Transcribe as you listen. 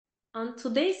On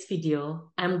today's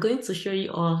video, I'm going to show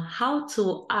you all how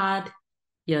to add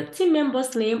your team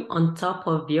member's name on top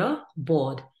of your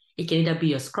board. It can either be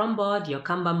your Scrum board, your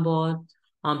Kanban board,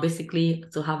 basically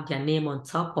to have their name on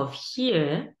top of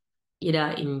here, either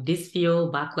in this view,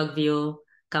 backlog view,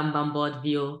 Kanban board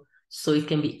view. So it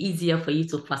can be easier for you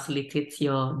to facilitate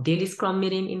your daily Scrum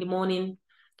meeting in the morning.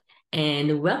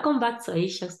 And welcome back to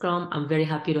Aisha Scrum. I'm very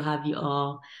happy to have you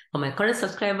all. For my current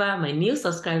subscriber, my new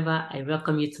subscriber, I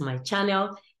welcome you to my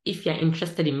channel. If you're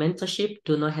interested in mentorship,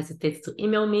 do not hesitate to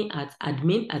email me at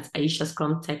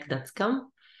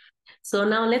admin@AishaScrumTech.com. So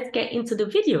now let's get into the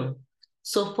video.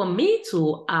 So for me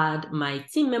to add my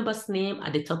team member's name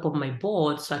at the top of my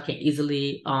board so I can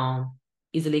easily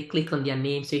click on their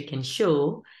name so you can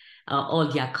show all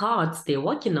their cards they're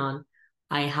working on,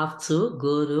 I have to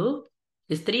go to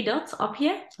these three dots up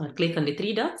here. I'll click on the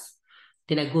three dots.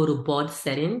 Then I go to board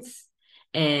settings.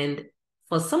 And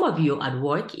for some of you at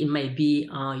work, it might be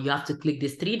you have to click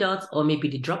these three dots or maybe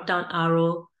the drop-down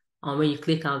arrow. When you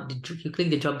click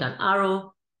the drop-down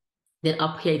arrow, then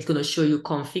up here, it's going to show you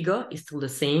configure. It's still the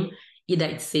same. Either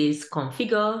it says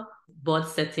configure, board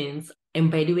settings. And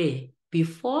by the way,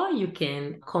 before you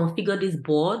can configure this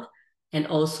board, and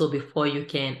also before you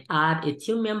can add a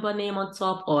team member name on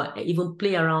top or even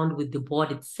play around with the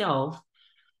board itself,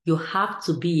 you have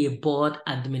to be a board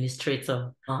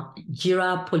administrator.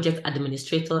 JIRA project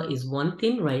administrator is one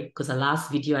thing, right? Because the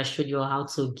last video I showed you how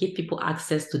to give people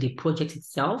access to the project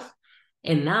itself.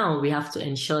 And now we have to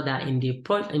ensure that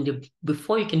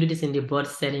before you can do this in the board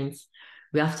settings,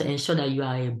 we have to ensure that you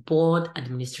are a board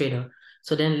administrator.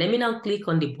 So then let me now click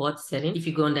on the board setting. If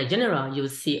you go under general, you'll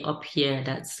see up here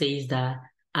that says that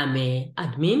I'm a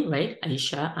admin, right?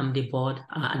 Aisha, I'm the board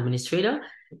administrator.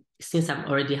 Since I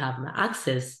already have my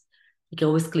access, you can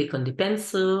always click on the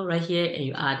pencil right here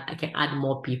and I can add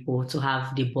more people to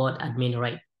have the board admin,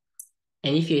 right?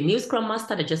 And if you're a new Scrum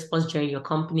Master that just first joined your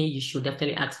company, you should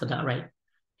definitely ask for that, right?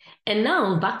 And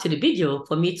now back to the video.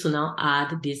 For me to now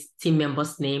add this team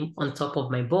member's name on top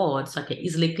of my board so I can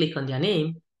easily click on their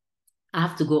name, I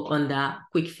have to go under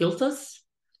quick filters.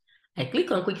 I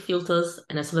click on quick filters,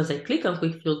 and as soon as I click on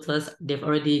quick filters, they've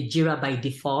already, JIRA by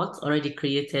default, already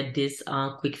created this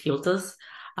quick filters.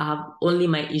 I have only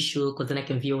my issue, because then I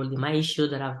can view only my issue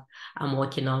that I'm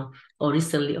working on or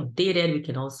recently updated. We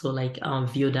can also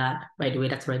view that right away.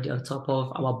 That's already on top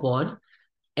of our board.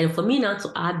 And for me now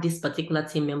to add this particular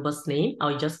team member's name,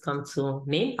 I'll just come to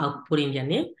name. I'll put in their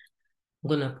name. I'm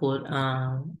going to put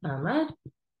Ahmad.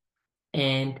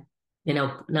 And then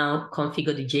I'll now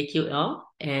configure the JQL.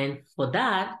 And for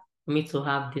that, for me to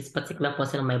have this particular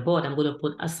person on my board, I'm going to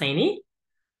put assignee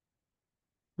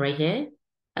right here.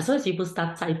 As soon as people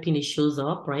start typing, it shows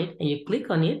up, right? And you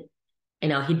click on it,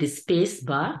 and I'll hit the space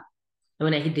bar. And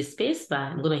when I hit the space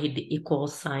bar, I'm going to hit the equal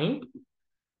sign.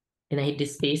 And I hit the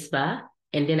space bar.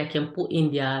 And then I can put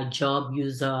in their job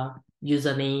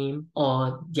username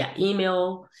or their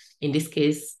email. In this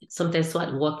case, sometimes so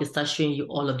at work, it starts showing you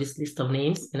all of this list of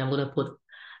names. And I'm going to put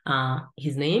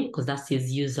his name because that's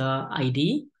his user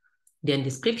ID. Then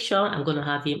description, I'm going to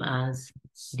have him as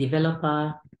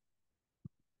developer.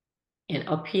 And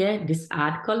up here, this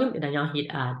add column, and I now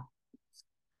hit add.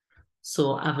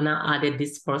 So I've now added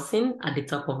this person at the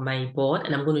top of my board,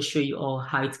 and I'm going to show you all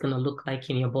how it's going to look like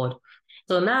in your board.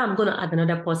 So now I'm going to add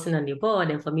another person on the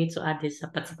board, and for me to add this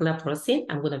particular person,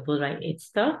 I'm going to go right 8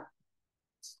 star.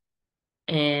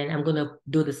 And I'm going to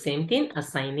do the same thing,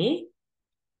 assignee.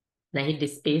 And I hit the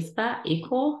space bar,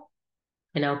 equal,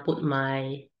 and I'll put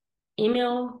my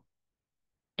email.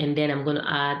 And then I'm going to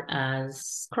add as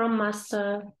Scrum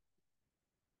Master.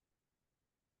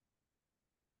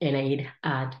 And I hit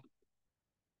add.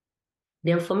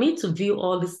 Then for me to view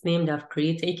all this name that I've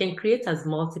created, you can create as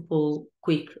multiple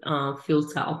quick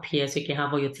filter up here. So you can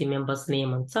have all your team members'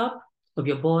 name on top of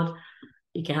your board.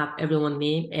 You can have everyone's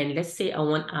name. And let's say I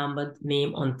want Ahmed's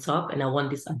name on top and I want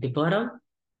this at the bottom.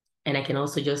 And I can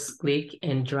also just click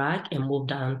and drag and move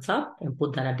that on top and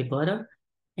put that at the bottom.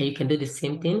 And you can do the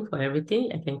same thing for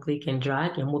everything. I can click and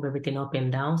drag and move everything up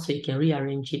and down so you can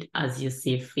rearrange it as you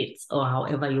see fit or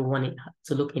however you want it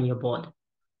to look in your board.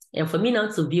 And for me now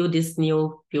to view these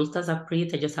new filters I've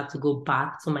created, I just have to go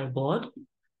back to my board.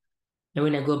 And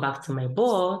when I go back to my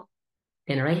board,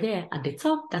 then right there at the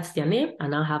top, that's their name.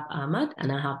 And I have Ahmad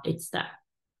and I have 8 star.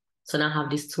 So now I have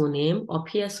these two names up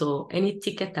here. So any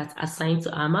ticket that's assigned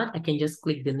to Ahmad, I can just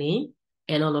click the name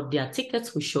and all of their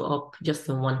tickets will show up just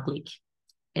in one click.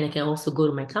 And I can also go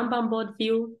to my Kanban board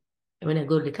view. And when I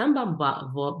go to the Kanban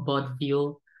board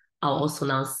view, I'll also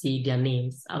now see their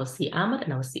names. I'll see Ahmad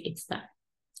and I'll see 8 star.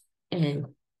 And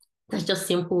That's just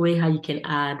simple way how you can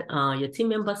add your team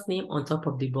member's name on top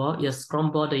of the board, your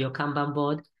Scrum board or your Kanban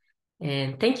board.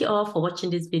 And thank you all for watching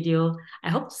this video. I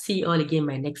hope to see you all again in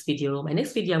my next video. My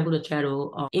next video, I'm going to try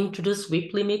to introduce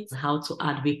week limits, how to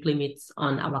add week limits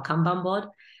on our Kanban board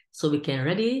so we can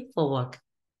ready for work.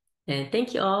 And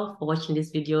thank you all for watching this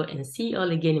video, and see you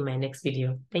all again in my next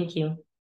video. Thank you.